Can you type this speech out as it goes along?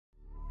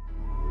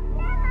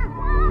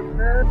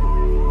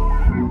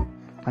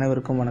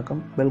அனைவருக்கும் வணக்கம்.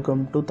 Welcome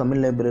to Tamil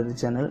library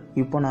channel.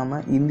 இப்போ நாம்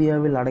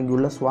இந்தியாவில்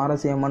அடங்கியுள்ள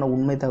சுவாரஸ்யமான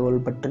உண்மை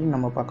தகவல் பற்றி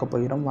நம்ம பார்க்க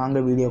போகிறோம். வாங்க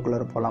வீடியோக்குள்ளே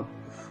போகலாம்.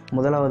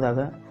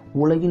 முதலாவதாக,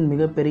 உலகின்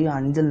மிகப்பெரிய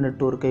அஞ்சல்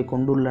நெட்வொர்க்கை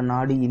கொண்டுள்ள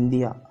நாடு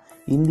இந்தியா.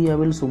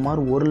 இந்தியாவில்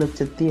சுமார்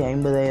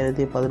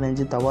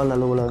 1,50,015 தபால்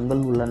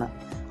அலுவலகங்கள் உள்ளன.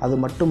 அது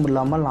மட்டும்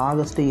இல்லாமல்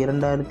ஆகஸ்ட்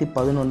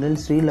 2011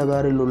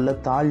 ஸ்ரீநகரில் உள்ள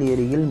தால்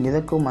ஏரியில்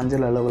மிதக்கும்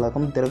அஞ்சல்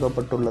அலுவலகம்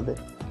திறக்கப்பட்டுள்ளது.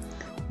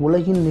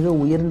 உலகின் மிக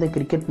உயர்ந்த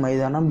கிரிக்கெட்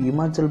மைதானம்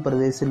இமாச்சல்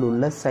பிரதேசில்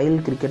உள்ள சைல்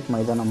கிரிக்கெட்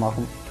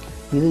மைதானமாகும்.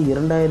 இது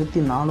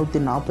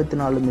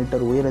 2444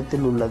 மீட்டர்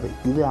உயரத்தில் உள்ளது.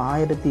 இது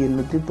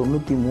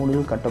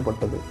 1893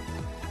 கட்டப்பட்டது.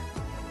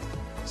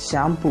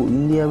 ஷாம்பு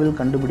இந்தியாவில்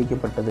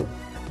கண்டுபிடிக்கப்பட்டது.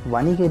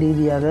 வணிக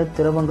ரீதியாக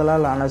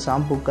திரவங்களால் ஆன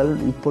ஷாம்புக்கள்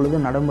இப்பொழுது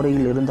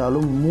நடைமுறையில்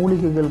இருந்தாலும்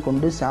மூலிகைகள்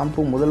கொண்டு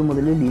ஷாம்பு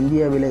முதலில்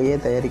இந்தியாவிலேயே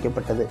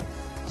தயாரிக்கப்பட்டது.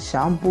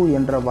 ஷாம்பு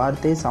என்ற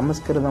வார்த்தை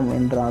சமஸ்கிருதம்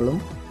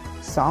என்றாலும்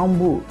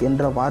சாம்பு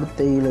என்ற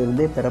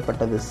வார்த்தையிலிருந்தே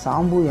பெறப்பட்டது.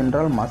 சாம்பு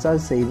என்றால்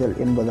மசாஜ் செய்தல்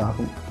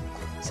என்பதாகும்.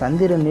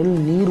 சந்திரனில்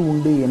நீர்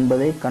உண்டு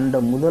என்பதை கண்ட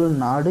முதல்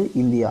நாடு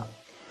இந்தியா.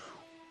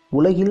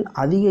 உலகில்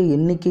அதிக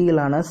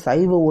எண்ணிக்கையிலான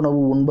சைவ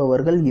உணவு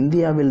உண்பவர்கள்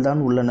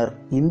இந்தியாவில்தான் உள்ளனர்.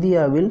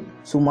 இந்தியாவில்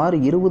சுமார்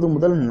 20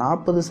 முதல்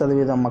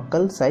 40%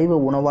 மக்கள் சைவ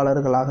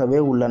உணவாளர்களாகவே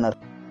உள்ளனர்.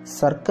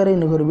 சர்க்கரை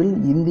நுகர்வில்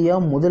இந்தியா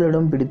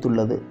முதலிடம்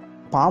பிடித்துள்ளது.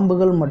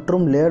 பாம்புகள்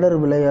மற்றும் லேடர்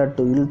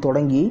விளையாட்டில்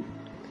தொடங்கி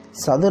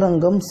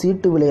சதுரங்கம்,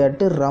 சீட்டு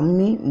விளையாட்டு,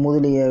 ரம்மி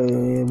முதலிய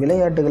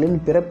விளையாட்டுகளின்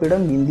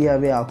பிறப்பிடம்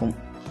இந்தியாவே ஆகும்.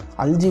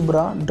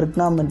 அல்ஜிப்ரா,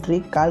 ட்ரிக்னாமெட்ரி,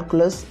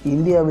 கால்குலஸ்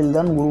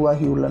இந்தியாவில்தான்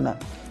உருவாகியுள்ளன.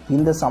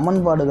 இந்த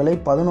சமன்பாடுகளை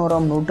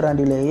 11ஆம்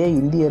நூற்றாண்டிலேயே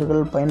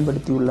இந்தியர்கள்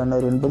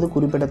பயன்படுத்தியுள்ளனர் என்பது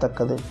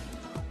குறிப்பிடத்தக்கது.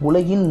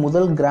 உலகின்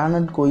முதல்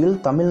கிரானைட் கோயில்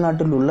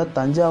தமிழ்நாட்டில் உள்ள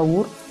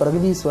தஞ்சாவூர்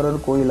பிரகதீஸ்வரர்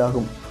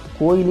கோயிலாகும்.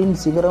 கோயிலின்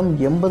சிகரம்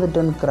 80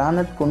 டன்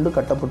கிரானைட் கொண்டு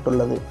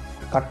கட்டப்பட்டுள்ளது.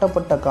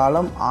 கட்டப்பட்ட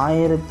காலம்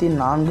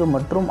 1004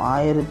 மற்றும்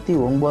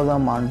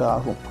 1009 ஆண்டு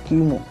ஆகும்.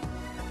 கிமு.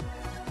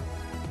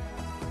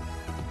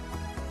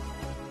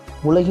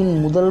 உலகின்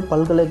முதல்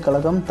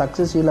பல்கலைக்கழகம்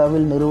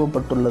தக்சசீலாவில்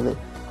நிறுவப்பட்டுள்ளது.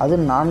 அது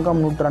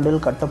 4ஆம்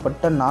நூற்றாண்டில்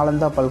கட்டப்பட்ட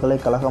நாலந்தா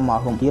பல்கலைக்கழகம்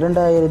ஆகும்.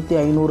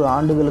 2500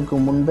 ஆண்டுகளுக்கு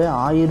முன்பே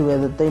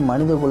ஆயுர்வேதத்தை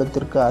மனித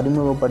குலத்திற்கு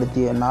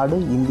அறிமுகப்படுத்திய நாடு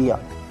இந்தியா.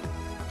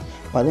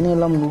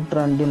 17ஆம்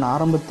நூற்றாண்டின்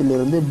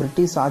ஆரம்பத்திலிருந்து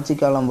பிரிட்டிஷ் ஆட்சி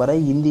காலம் வரை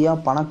இந்தியா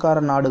பணக்கார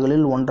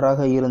நாடுகளில் ஒன்றாக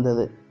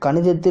இருந்தது.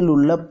 கணிதத்தில்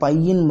உள்ள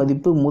பையின்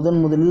மதிப்பு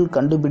முதலில்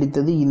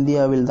கண்டுபிடித்தது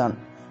இந்தியாவில்தான்.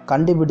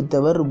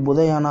 கண்டுபிடித்தவர்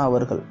புதயானா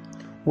அவர்கள்.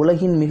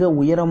 உலகின் மிக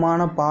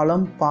உயரமான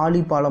பாலம்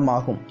பாலி பாலம்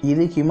ஆகும்.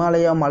 இது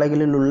ஹிமாலயா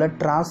மலைகளில் உள்ள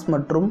டிராஸ்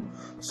மற்றும்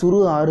சுரு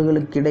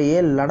ஆறுகளுக்கிடையே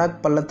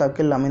லடாக்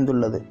பள்ளத்தாக்கில்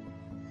அமைந்துள்ளது.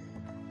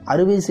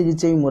 அறுவை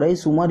சிகிச்சை முறை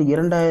சுமார்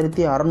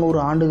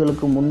 2600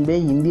 ஆண்டுகளுக்கு முன்பே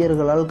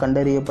இந்தியர்களால்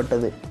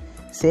கண்டறியப்பட்டது.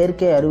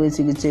 செயற்கை அறுவை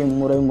சிகிச்சை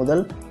முறை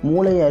முதல்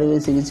மூளை அறுவை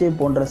சிகிச்சை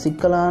போன்ற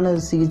சிக்கலான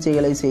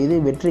சிகிச்சைகளை செய்து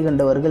வெற்றி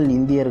கண்டவர்கள்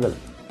இந்தியர்கள்.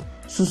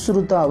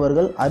 சுஷ்ருதா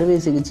அவர்கள் அறுவை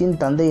சிகிச்சையின்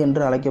தந்தை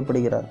என்று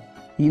அழைக்கப்படுகிறார்.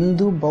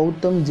 இந்து,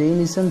 பௌத்தம்,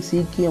 ஜெயினிசம்,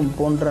 சீக்கியம்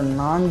போன்ற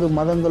 4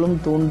 மதங்களும்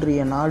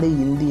தோன்றிய நாடு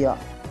இந்தியா.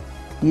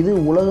 இது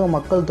உலக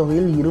மக்கள்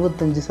தொகையில்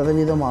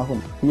 25%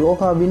 ஆகும்.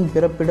 யோகாவின்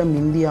பிறப்பிடம்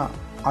இந்தியா.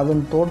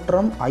 அதன்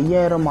தோற்றம்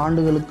 5000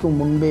 ஆண்டுகளுக்கு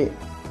முன்பே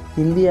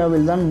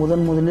இந்தியாவில்தான்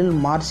முதலில்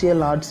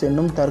மார்ஷியல் ஆர்ட்ஸ்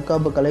என்னும்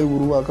தற்காப்பு கலை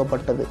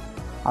உருவாக்கப்பட்டது.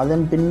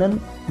 அதன் பின்னர்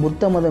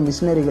புத்த மத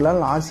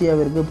மிஷினரிகளால்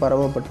ஆசியாவிற்கு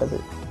பரவப்பட்டது.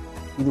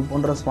 இது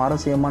போன்ற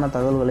சுவாரஸ்யமான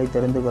தகவல்களை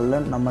தெரிந்து கொள்ள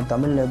நம்ம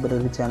தமிழ்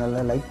லைப்ரரி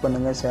சேனலை லைக்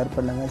பண்ணுங்கள், ஷேர்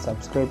பண்ணுங்கள்,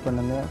 சப்ஸ்கிரைப்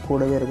பண்ணுங்கள்.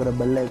 கூடவே இருக்கிற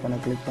பெல் ஐக்கனை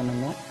கிளிக்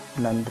பண்ணுங்கள்.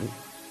 நன்றி.